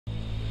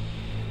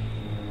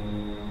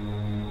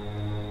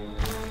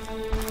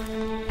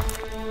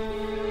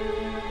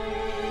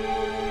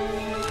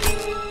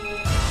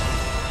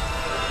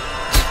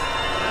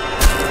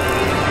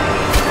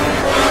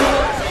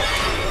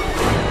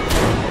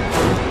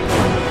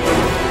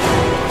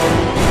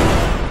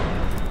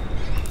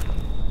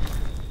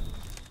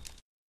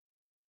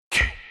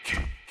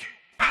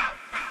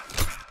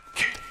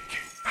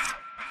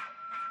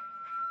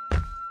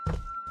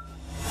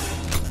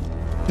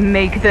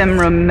Make them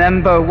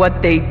remember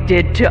what they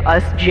did to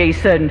us,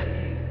 Jason.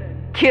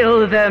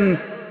 Kill them.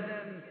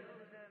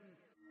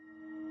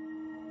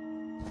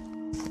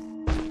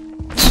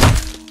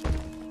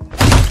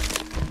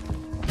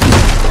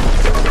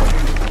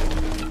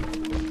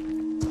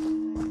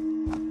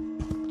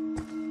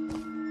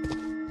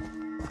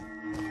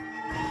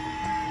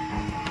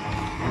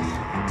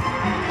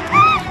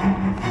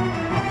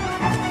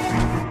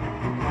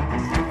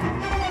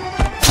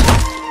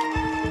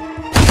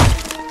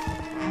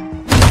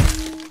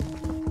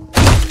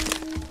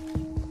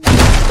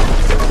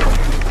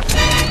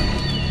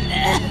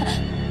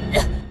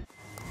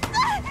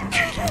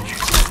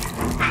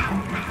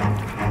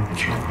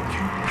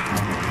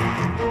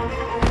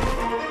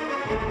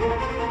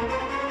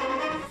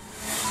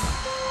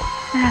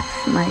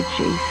 That's my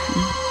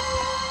Jason.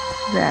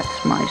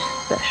 That's my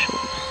special,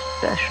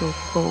 special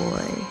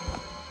boy.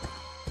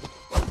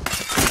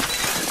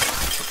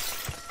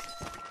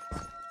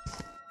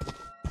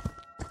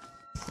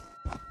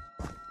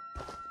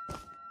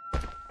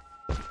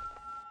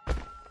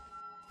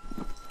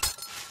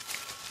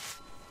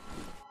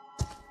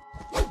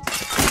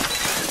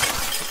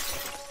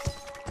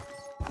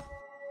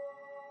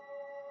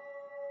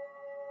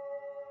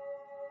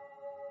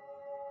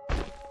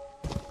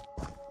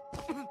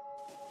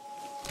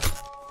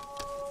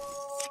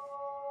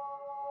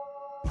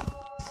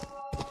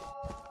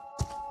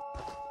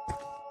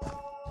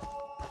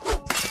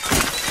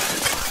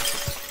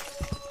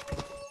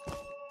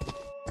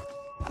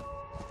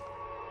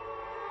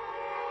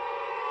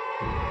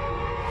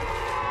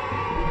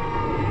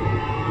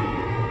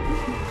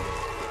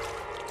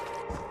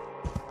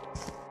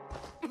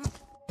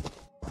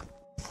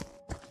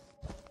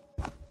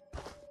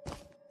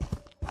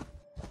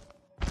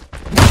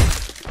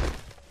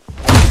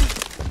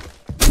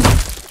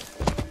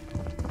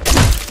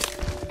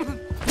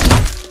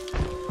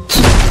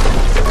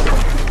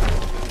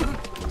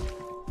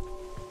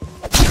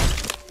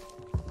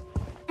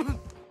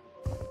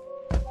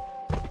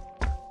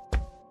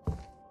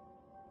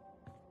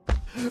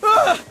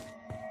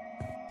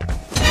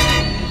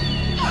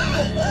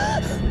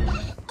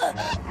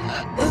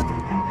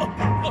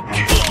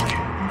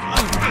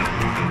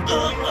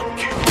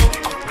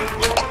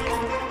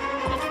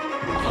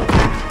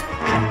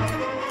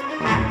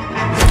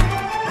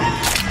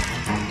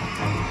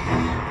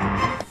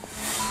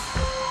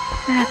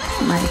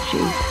 That's my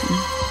Jason.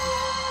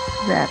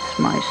 That's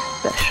my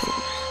special,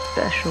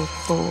 special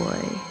boy.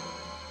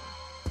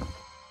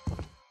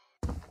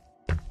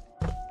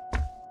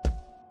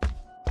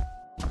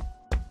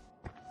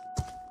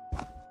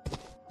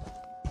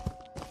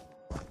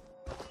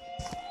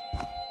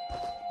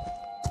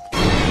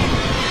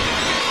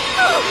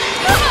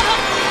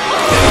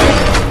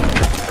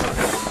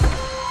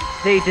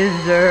 They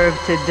deserve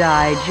to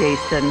die,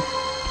 Jason.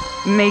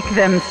 Make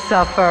them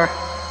suffer.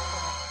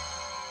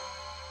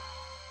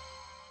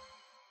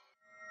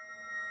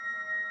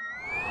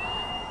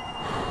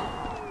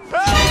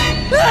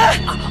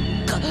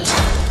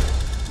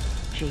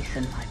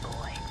 Jason, my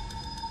boy,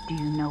 do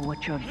you know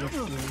what your gift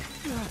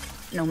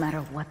is? No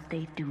matter what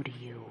they do to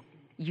you,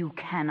 you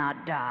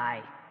cannot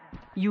die.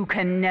 You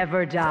can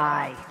never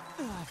die.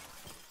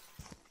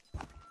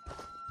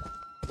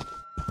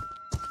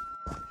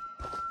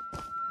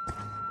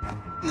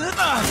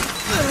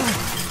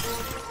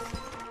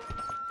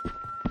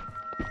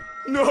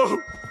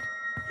 No!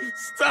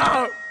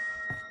 Stop!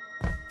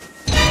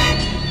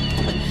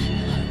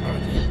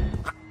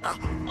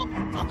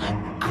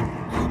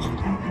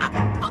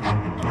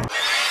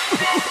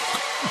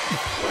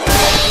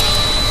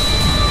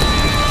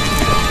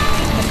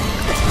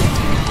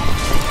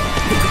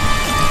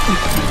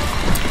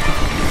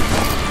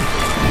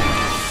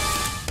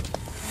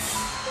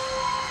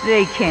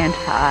 They can't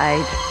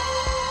hide.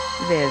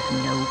 There's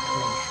no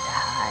place to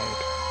hide.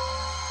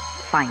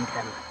 Find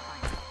them.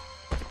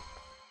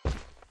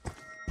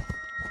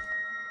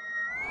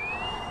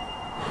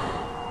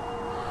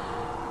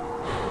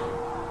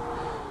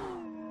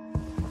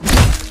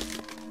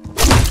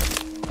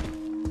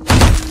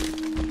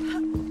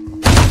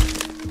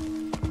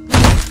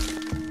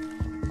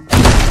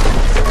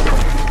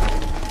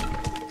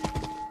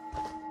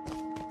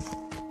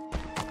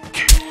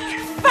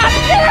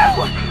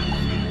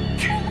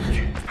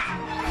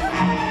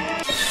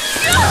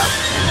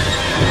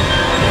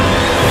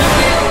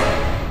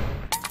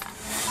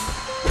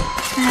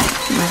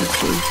 That's my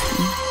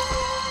Jason.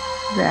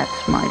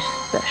 That's my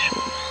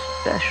special,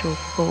 special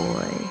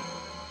boy.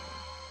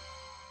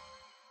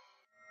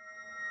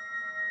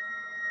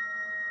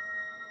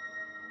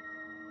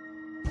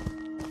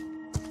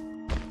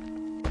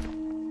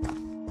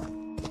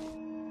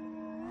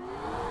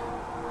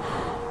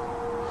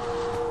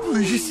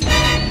 Please.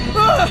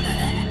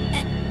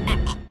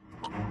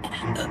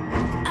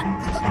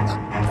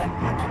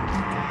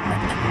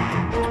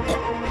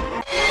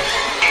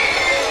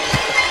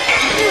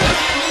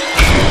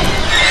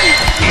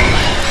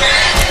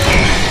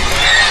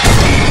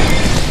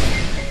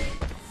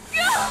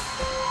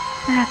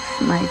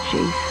 That's my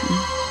Jason.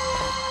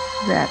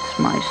 That's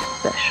my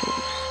special,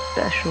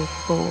 special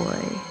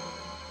boy.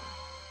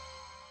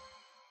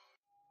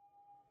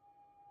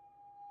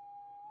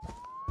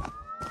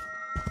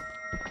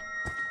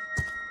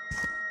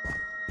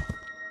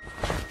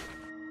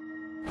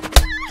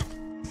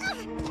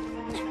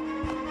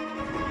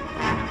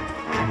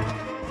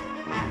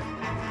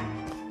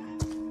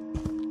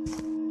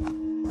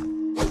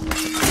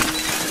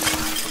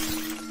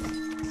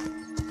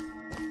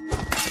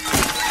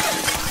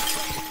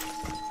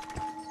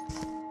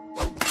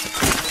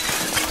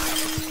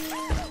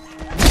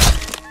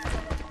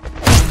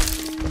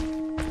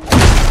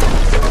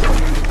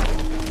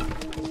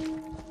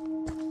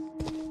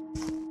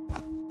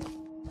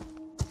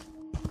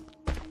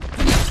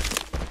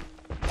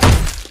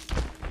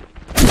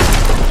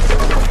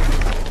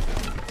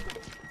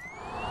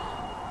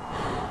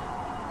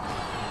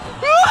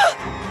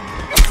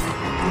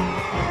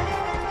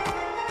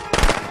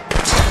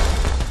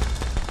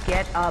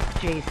 Get up,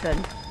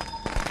 Jason.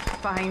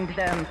 Find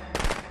them.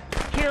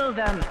 Kill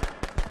them.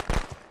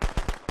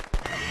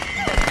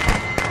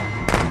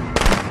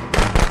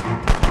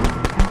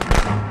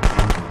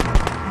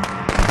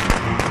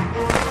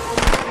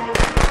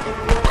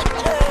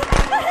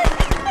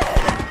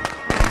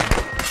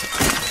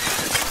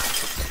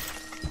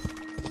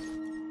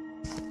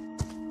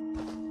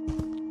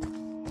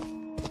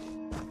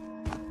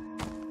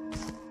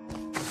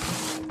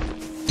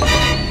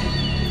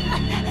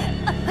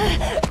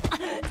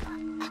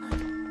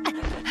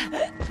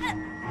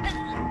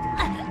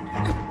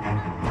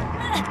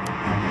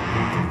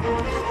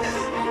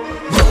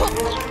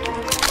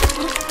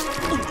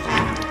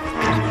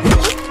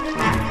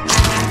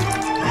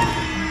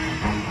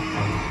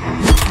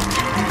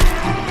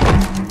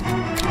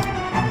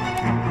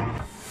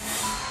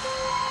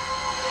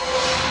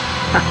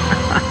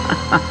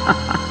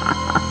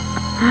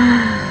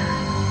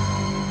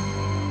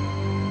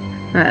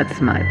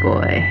 That's my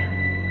boy.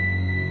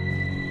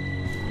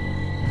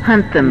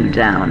 Hunt them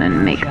down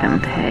and make them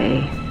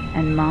pay.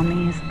 And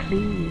Mommy is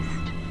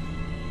pleased.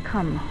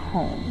 Come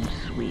home,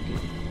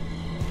 sweetie.